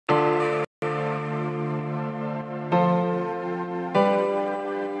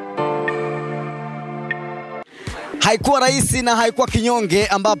Haikuwa rahisi na haikuwa kinyonge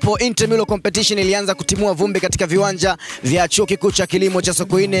ambapo Intermulo competition ilianza kutimua vumbi katika viwanja vya Chuo Kikuu cha Kilimo cha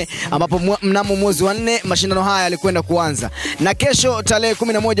Sokoine ambapo mnamo mwezi wa 4 mashindano haya yalikwenda kuanza. Na kesho tarehe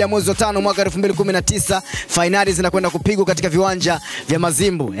 11 mwezi wa 5 mwaka 2019 finali zinakwenda kupigwa katika viwanja vya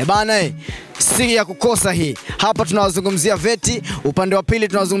Mazimbu. Si ya kukosa hii. Hapa tunawazungumzia Veti, upande wa pili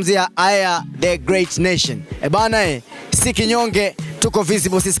tunawazungumzia Aya the Great Nation. Si kinyonge, tuko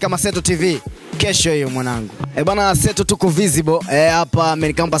visible sisi kama Seto TV. Kesho hiyo mwanangu. Seto tuko visible hapa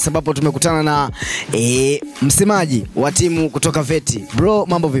main campus ambapo tumekutana na msemaji wa timu kutoka Veti. Bro,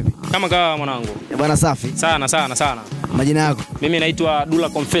 mambo vipi? Kama kawa mwanangu. Safi. Sana. Majina yako? Mimi naitwa Dula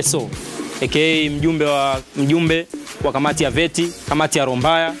Confesso, aka mjumbe wa kamati ya Veti, kamati ya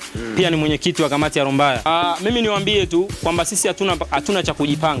Rombaya, pia ni mwenyekiti wa kamati ya Rombaya. Mimi niwaambie tu kwamba sisi hatuna cha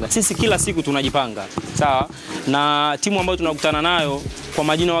kujipanga. Sisi kila siku tunajipanga. Sawa? Na timu ambayo tunakutana nayo kwa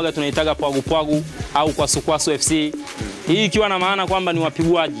majina waga tunaitaga Pwagu au Kwasu FC. Hii ikiwa na maana kwamba ni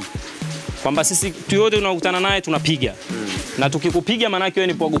wapigwaji. Kwamba sisi tu yote tunakutana naye tunapiga. Na tukikupiga maana yake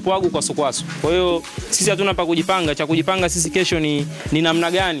ni Pwagu Kwasu. Kwa hiyo sisi hatuna pa kujipanga. Cha kujipanga sisi kesho ni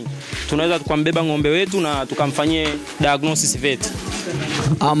namna gani tunaweza tukambeba ng'ombe wetu na tukamfanyie diagnosis Veti.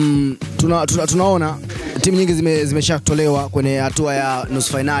 Tunaona timu nyingi zimeshatolewa kwenye hatua ya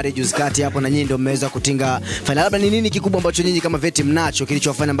nusu finali juzi kati hapo, na nyinyi ndio mmeweza kutinga finali. Labda ni nini kikubwa ambacho nyinyi kama Veti mnacho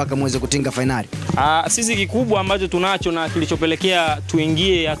kilichowafanya mpaka muweze kutinga finali? Sisi kikubwa ambacho tunacho na kilichopelekea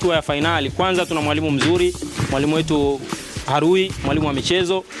tuingie hatua ya finali, kwanza tuna mwalimu mzuri, mwalimu wetu Harui, mwalimu wa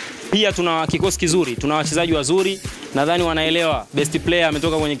michezo. Pia tuna kikosi kizuri, tuna wachezaji wazuri, nadhani wanaelewa best player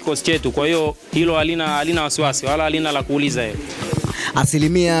ametoka kwenye kikosi chetu. Kwa hiyo hilo halina wasiwasi wala halina la kuuliza yeye.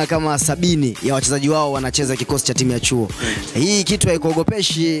 Asilimia kama 70 ya wachezaji wao wanacheza kikosi cha timu ya chuo. Hii kitu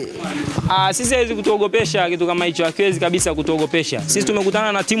haikuogopeshi? Sisi haiwezi kutuogopesha kitu kama hicho, hakiwezi kabisa kutuogopesha. Sisi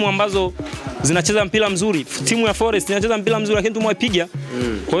tumekutana na timu ambazo zinacheza mpira mzuri. Timu ya Forest inacheza mpira mzuri lakini tumewaipiga.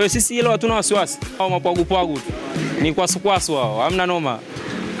 Kwa hiyo sisi hilo hatuna wasiwasi. Hao mapwagu ni Kwasu wao, hamna noma.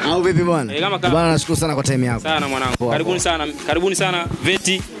 Au vipi bwana? Bwana nashukuru sana kwa time yako. Sana mwanangu. Karibuni sana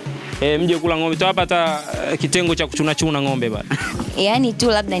Veti. Mje kula ng'ombe. Tutapata kitengo cha kuchuna ng'ombe bwana. Yaani tu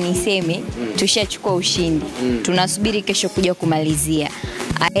labda niseme tushachukua ushindi. Tunasubiri kesho kuja kumalizia.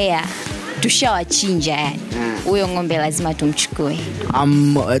 Aya, tushawachinja yani. Huyo ng'ombe lazima tumchukue.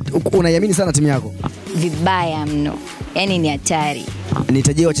 Unaiamini sana timu yako? Vibaya mno. Yaani ni hatari.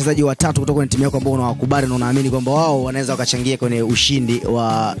 Nitajie wachezaji watatu kutoka kwenye timu yako ambao unawakubali na unaamini kwamba wao wanaweza wakachangia kwenye ushindi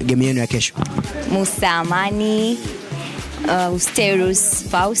wa game yenu ya kesho. Musa Amani, Usterus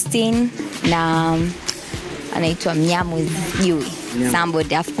Faustin na anaitwa Mnyamu Jui.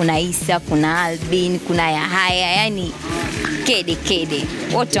 Somebody, afu kuna Isa, kuna Albin, kuna Yahaya, yani kede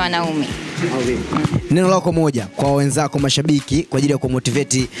wote wanaume. Neno lako moja kwa wenzako mashabiki kwa ajili ya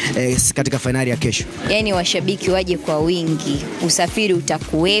kumotivate katika finali ya kesho? Yani washabiki waje kwa wingi, usafiri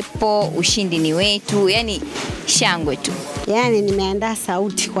utakuwepo, ushindi ni wetu, yani shangwe tu. Yani nimeandaa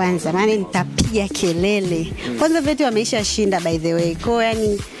sauti kwanza, maana nitapiga kelele. Kwanza Veti wameisha shinda by the way. Kwa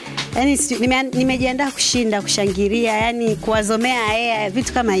yani nimejiandaa kushinda, kushangilia, yani kuwazomea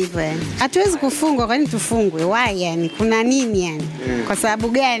vitu kama hivyo yani. Hatuwezi kufungwa, kwani tufungwe? Why yani? Kuna nini yani? Kwa sababu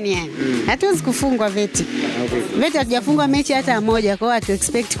gani yani? Hatuwezi kufungwa Veti. Veti hatujafungwa mechi hata moja, kwa hiyo hatu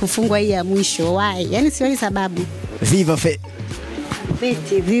expect kufungwa hii ya mwisho. Why? Yani sioni sababu. Viva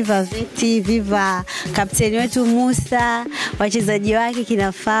Veti, viva kapteni wetu Musa, wachezaji wake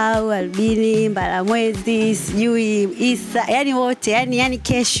kina Fau, Albini, Mbalamwezi, sijui Isa, yani wote, yani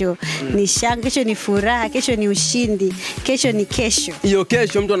kesho ni shangwe, kesho ni furaha, kesho ni ushindi, kesho ni kesho. Hiyo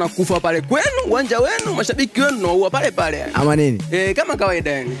kesho mtu anakufa pale kwenu, uwanja wenu, mashabiki wenu na pale. Ama nini? Kama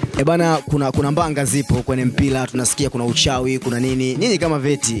kawaida yani. Bana, kuna mbanga zipo kwenye mpira, tunasikia kuna uchawi, kuna nini? Nini kama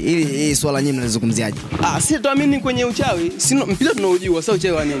Veti? Hii swala nyinyi mnalizungumziaje? Sisi tuamini kwenye uchawi. Sino mpira tunaojua, sasa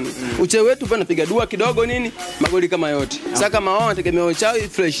uchawi wa nini? Uchawi wetu bwana piga dua kidogo nini? Magoli kama yote. Sasa kama wao wanategemea uchawi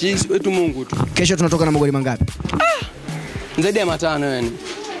fresh wetu Mungu tu. Kesho tunatoka na magoli mangapi? Zaidi ya 5 yani.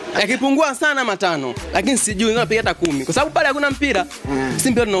 Yakipungua sana 5, lakini sijui napiga hata 10 kwa sababu pale hakuna mpira.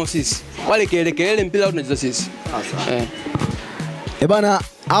 Si mpira tunao sisi. Wale kelele mpira tunacheza sisi. Bana,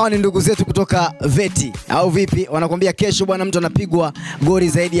 hawa ni ndugu zetu kutoka Veti au vipi? Wanakuambia kesho bwana mtu anapigwa goli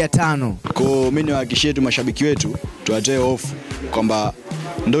zaidi ya 5. Kwa mimi niwahakikishie tu mashabiki wetu tuwatoe hofu kwamba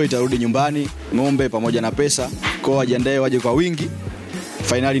ndio itarudi nyumbani, ng'ombe pamoja na pesa. Kwa wajiandae waje kwa wingi.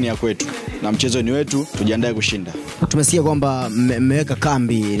 Finali ni ya kwetu na mchezo ni wetu, tujiandae kushinda. Tumesikia kwamba mmeweka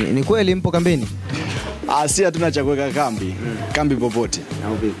kambi. Ni kweli mpo kambini? Si hatuna cha kuweka kambi popote.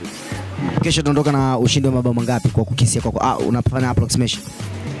 Au vipi? Kesho tunaondoka na ushindi wa mabao mangapi kwa kukisia kwako? Unafanya approximation?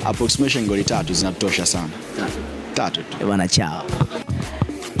 Approximation goli 3 zinatosha sana. 3 tu. Bwana chao.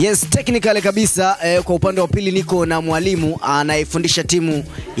 Yes, technically kabisa kwa upande wa pili niko na mwalimu anayefundisha timu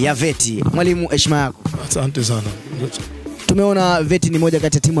ya Veti. Mwalimu, heshima yako. Asante sana. Tumeona Veti ni moja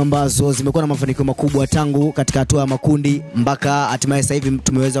kati ya timu ambazo zimekuwa na mafanikio makubwa tangu katika hatua ya makundi mpaka hatimaye sasa hivi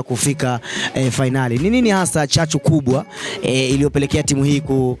tumeweza kufika finali. Ni nini hasa chachu kubwa iliyopelekea timu hii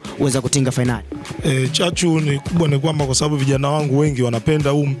kuweza kutinga finali? Chachu ni kubwa ni kwamba kwa sababu vijana wangu wengi wanapenda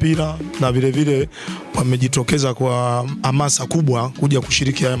huu mpira na vile vile wamejitokeza kwa hamasa kubwa kuja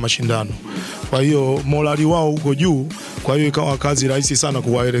kushiriki haya mashindano. Kwa hiyo morali wao uko juu, kwa hiyo ikawa kazi rahisi sana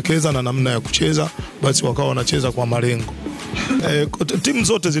kuwaelekeza na namna ya kucheza, basi wakawa wanacheza kwa malengo. Timu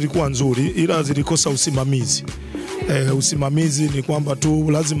zote zilikuwa nzuri ila zilikosa usimamizi. Usimamizi ni kwamba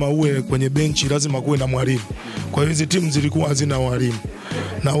tu lazima uwe kwenye benchi, lazima kuwe na mwalimu. Kwa hiyo hizi timu zilikuwa hazina walimu.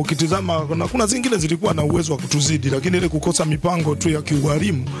 Na ukitizama kuna zingine zilikuwa na uwezo wa kutuzidi, lakini ile kukosa mipango tu ya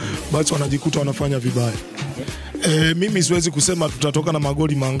kiualimu basi wanajikuta wanafanya vibaya. Mimi siwezi kusema tutatoka na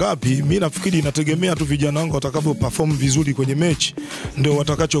magoli mangapi. Mimi nafikiri inategemea tu vijana wangu watakavyo perform vizuri kwenye mechi ndio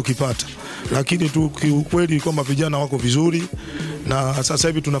watakachokipata. Lakini tu kiukweli kwamba vijana wako vizuri na sasa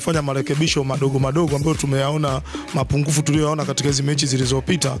hivi tunafanya marekebisho madogo madogo ambayo tumeyaona mapungufu tuliyoyaona katika hizo mechi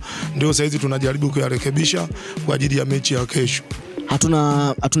zilizopita, ndio sasa hivi tunajaribu kuyarekebisha kwa ajili ya mechi ya kesho.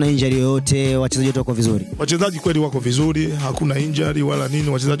 Hatuna injury yoyote, wachezaji wote wako vizuri. Wachezaji kweli wako vizuri, hakuna injury wala nini,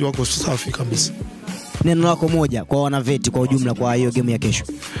 wachezaji wako safi kabisa. Neno lako moja kwa wanaveti kwa ujumla kwa hiyo game ya kesho?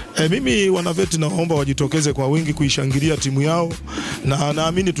 Mimi wanaveti naomba wajitokeze kwa wingi kuishangilia timu yao na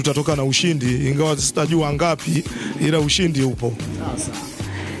naamini tutatoka na ushindi, ingawa sitajua ngapi, ila ushindi upo.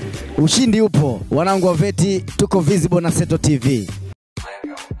 Ushindi upo. Wanangu wa Veti, tuko visible na Seto TV.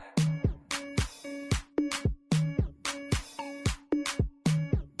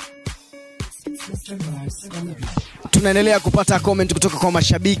 Tunaendelea kupata comment kutoka kwa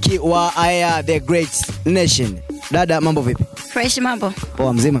mashabiki wa Aya the Great Nation. Dada, mambo vipi? Fresh, mambo.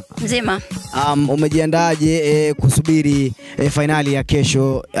 Poa, mzima? Mzima. Umejiandaje kusubiri finali ya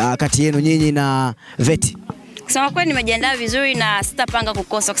kesho kati yenu nyinyi na Veti? Kusema kweli nimejiandaa vizuri na sitapanga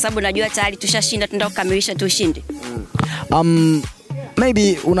kukosa kwa sababu najua tayari tushashinda, tunaenda kukamilisha tu ushindi.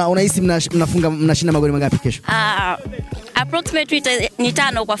 Maybe unahisi mnashinda magoli mangapi kesho? Approximately ni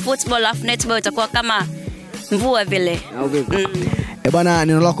 5 kwa football, alafu netball itakuwa kama mvua vile. Bwana,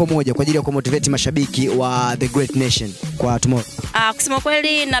 neno lako moja kwa ajili ya kumotivate mashabiki wa The Great Nation kwa tomorrow. Kusema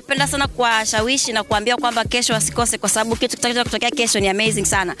kweli napenda sana kuwashawishi na kuambia kwamba kesho wasikose kwa sababu kitu kitakacho kutokea kesho ni amazing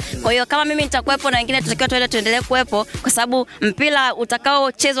sana. Kwa hiyo kama mimi nitakuepo na wengine tutakiwa tuendelee kuepo kwa sababu mpira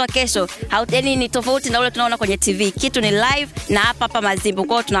utakaochezwa kesho yaani ni tofauti na ule tunaona kwenye TV. Kitu ni live na hapa Mazimbu.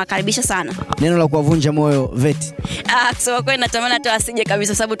 Kwa hiyo tunawakaribisha sana. Neno la kuwavunja moyo Veti? Kusema kweli natamani tu asije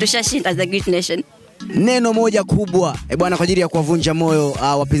kabisa sababu tushashinda The Great Nation. Neno moja kubwa bwana kwa ajili ya kuwavunja moyo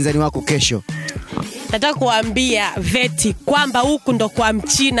wapinzani wako kesho. Nataka kuambia Veti kwamba huku ndo kwa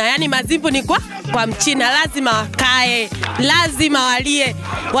Mchina, yani Mazimbu ni kwa Mchina, lazima wakae, lazima walie,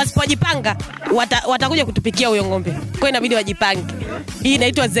 wasipojipanga watakuja kutupikia huyo ng'ombe. Kwa hiyo inabidi wajipange. Hii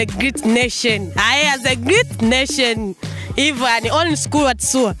inaitwa The Great Nation. Aya, The Great Nation. Hivyo yani all school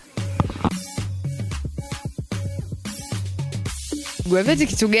watsua. Veti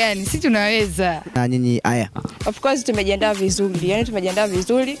kitu gani? Sisi tunaweza. Na nyinyi Aya? Of course tumejiandaa vizuri. Yani tumejiandaa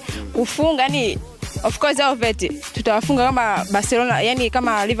vizuri kufunga ni of course hao Veti tutawafunga kama Barcelona, yani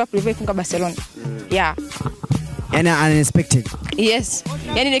kama Liverpool ilifunga Barcelona. Yeah. Yani unexpected. Yes.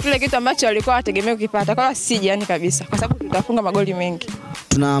 Yani ni kile kitu ambacho walikuwa wategemea kukipata. Kwa sije yani kabisa kwa sababu tutafunga magoli mengi.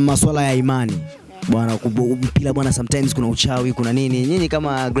 Tuna masuala ya imani. Bwana, mpira bwana, sometimes kuna uchawi, kuna nini. Nyinyi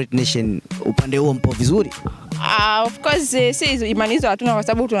kama Great Nation upande huo mpo vizuri? Of course si imani hizo hatuna kwa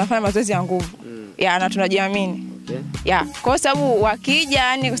sababu tunafanya mazoezi ya nguvu. Yeah, na tunajiamini. Yeah, kwa sababu wakija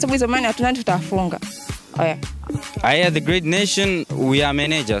yani kwa sababu hizo imani hatuna tutafunga. Yeah. Aya the Great Nation, we are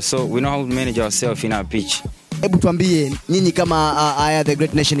managers, so we know how to manage ourselves in our pitch. Hebu tuambie nyinyi kama Aya the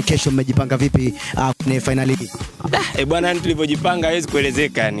Great Nation kesho mmejipanga vipi kwenye finali hii? Bwana, yani tulivyojipanga haiwezi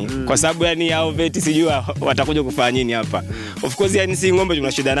kuelezeka yani. Kwa sababu yani hao Veti sijua watakuja kufanya nini hapa. Of course yani si ng'ombe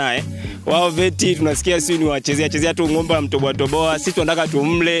tunashida naye. Wao Veti tunasikia si ni wachezea tu ng'ombe mtoboa, sisi tunataka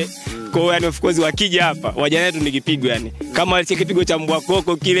tumle. Kwa hiyo yani of course wakija hapa wajana tu nikipigo yani. Kama ile kipigo cha mbwa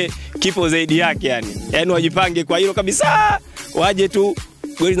koko kile kipo zaidi yake yani. Yani wajipange kwa hilo kabisa. Waje tu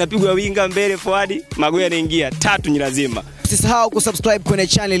goli zinapigwa winga mbele forward, magoli yanaingia 3 ni lazima. Usisahau kusubscribe kwenye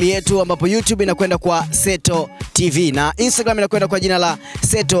channel yetu ambapo YouTube inakwenda kwa Seto TV na Instagram inakwenda kwa jina la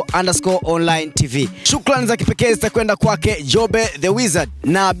Seto_online TV. Shukrani za kipekee zitakwenda kwake Jobe the Wizard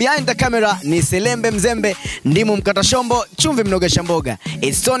na behind the camera ni Selembe Mzembe, Ndimu Mkata Shombo, Chumvi Mnogesha Mboga.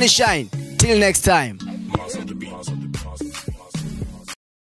 It's Tony Shine. Till next time.